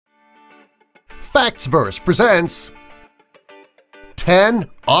Factsverse presents 10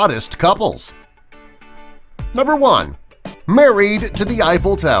 Oddest Couples. Number 1. Married to the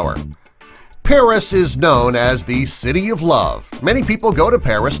Eiffel Tower. Paris is known as the City of Love. Many people go to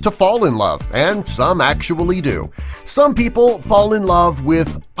Paris to fall in love, and some actually do. Some people fall in love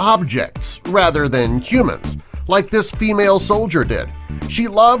with objects rather than humans, like this female soldier did. She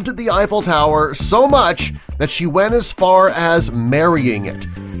loved the Eiffel Tower so much that she went as far as marrying it.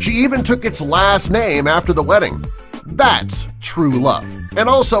 She even took its last name after the wedding. That's true love, and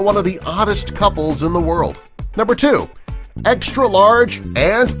also one of the oddest couples in the world. Number 2. Extra large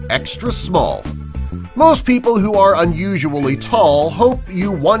and extra small. Most people who are unusually tall hope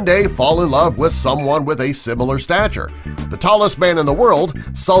you one day fall in love with someone with a similar stature. The tallest man in the world,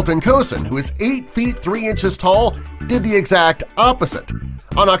 Sultan Kosin, who is 8 feet 3 inches tall, did the exact opposite.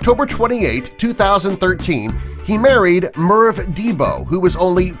 On October 28, 2013, he married Merv Debo, who was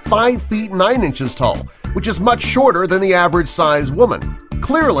only 5 feet 9 inches tall, which is much shorter than the average-size woman.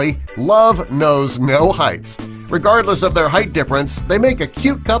 Clearly, love knows no heights. Regardless of their height difference, they make a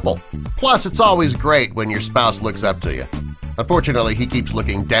cute couple. Plus, it's always great when your spouse looks up to you. Unfortunately, he keeps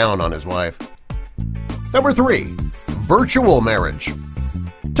looking down on his wife. Number 3. Virtual marriage.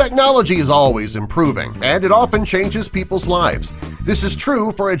 Technology is always improving, and it often changes people's lives. This is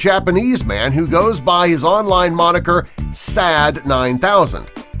true for a Japanese man who goes by his online moniker SAD9000.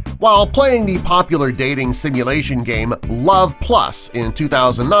 While playing the popular dating simulation game Love Plus in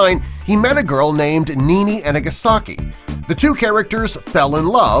 2009, he met a girl named Nini Enigasaki. The two characters fell in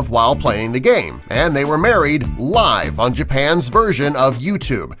love while playing the game, and they were married live on Japan's version of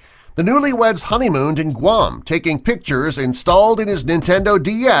YouTube. The newlyweds honeymooned in Guam, taking pictures installed in his Nintendo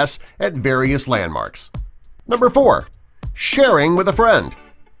DS at various landmarks. Number 4. Sharing with a friend.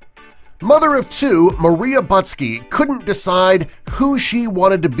 Mother of 2, Maria Butsky couldn't decide who she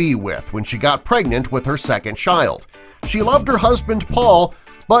wanted to be with when she got pregnant with her second child. She loved her husband Paul,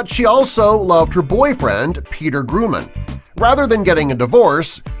 but she also loved her boyfriend Peter Grumman. Rather than getting a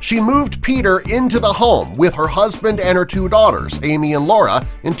divorce, she moved Peter into the home with her husband and her 2 daughters, Amy and Laura,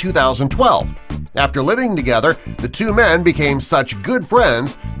 in 2012. After living together, the 2 men became such good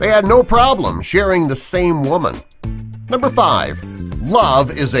friends they had no problem sharing the same woman. Number 5.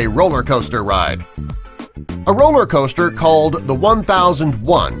 Love is a roller coaster ride. A roller coaster called the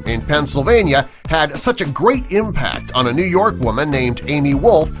 1001 in Pennsylvania had such a great impact on a New York woman named Amy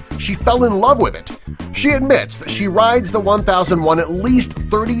Wolf, she fell in love with it. She admits that she rides the 1001 at least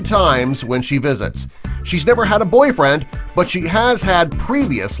 30 times when she visits. She's never had a boyfriend, but she has had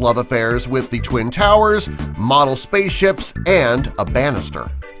previous love affairs with the Twin Towers, model spaceships, and a banister.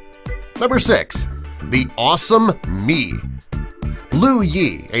 Number 6. The Awesome Me. Lu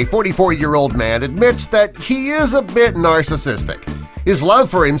Yi, a 44-year-old man, admits that he is a bit narcissistic. His love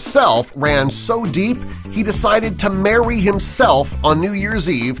for himself ran so deep he decided to marry himself on New Year's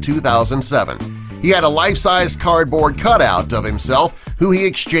Eve 2007. He had a life-size cardboard cutout of himself who he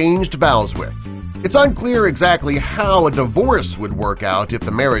exchanged vows with. It's unclear exactly how a divorce would work out if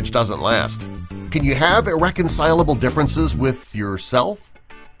the marriage doesn't last. Can you have irreconcilable differences with yourself?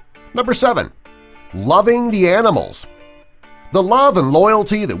 Number 7. Loving the animals. The love and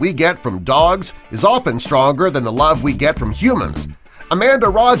loyalty that we get from dogs is often stronger than the love we get from humans. Amanda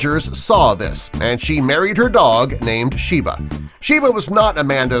Rogers saw this, and she married her dog named Sheba. Sheba was not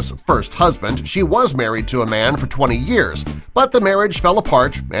Amanda's first husband. She was married to a man for 20 years, but the marriage fell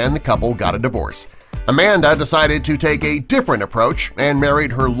apart and the couple got a divorce. Amanda decided to take a different approach and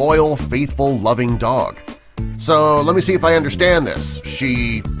married her loyal, faithful, loving dog. So let me see if I understand this.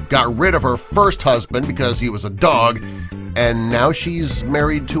 She got rid of her first husband because he was a dog, and now she's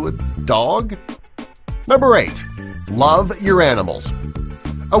married to a dog? Number 8. Love your animals.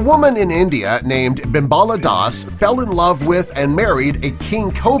 A woman in India named Bimbala Das fell in love with and married a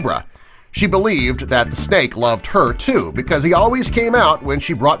king cobra. She believed that the snake loved her too because he always came out when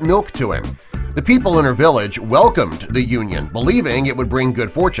she brought milk to him. The people in her village welcomed the union, believing it would bring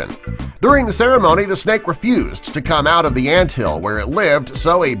good fortune. During the ceremony, the snake refused to come out of the anthill where it lived,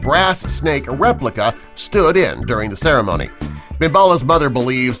 so a brass snake replica stood in during the ceremony. Bimbala's mother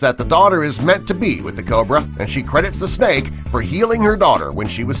believes that the daughter is meant to be with the cobra, and she credits the snake for healing her daughter when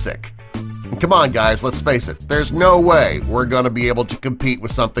she was sick. And come on, guys, let's face it, there's no way we're going to be able to compete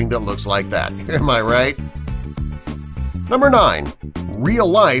with something that looks like that. Am I right? Number 9.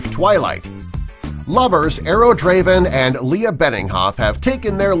 Real-life Twilight. Lovers Arrow Draven and Leah Benninghoff have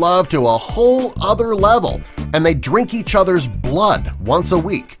taken their love to a whole other level, and they drink each other's blood once a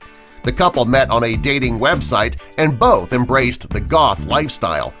week. The couple met on a dating website and both embraced the goth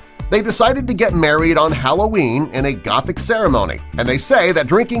lifestyle. They decided to get married on Halloween in a Gothic ceremony, and they say that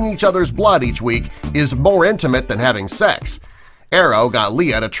drinking each other's blood each week is more intimate than having sex. Arrow got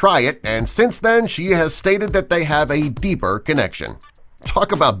Leah to try it, and since then she has stated that they have a deeper connection.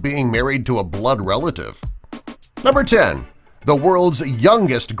 Talk about being married to a blood relative. Number 10. The world's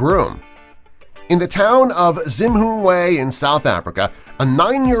youngest groom. In the town of Zimbabwe in South Africa, a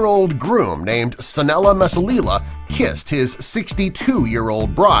 9-year-old groom named Sanela Masalila kissed his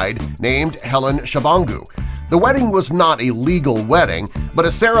 62-year-old bride named Helen Shabangu. The wedding was not a legal wedding, but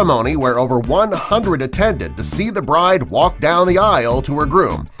a ceremony where over 100 attended to see the bride walk down the aisle to her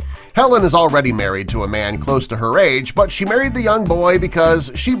groom. Helen is already married to a man close to her age, but she married the young boy because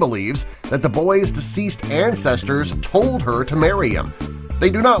she believes that the boy's deceased ancestors told her to marry him. They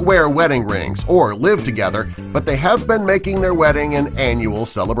do not wear wedding rings or live together, but they have been making their wedding an annual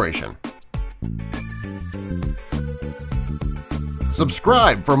celebration.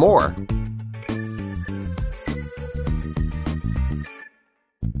 Subscribe for more.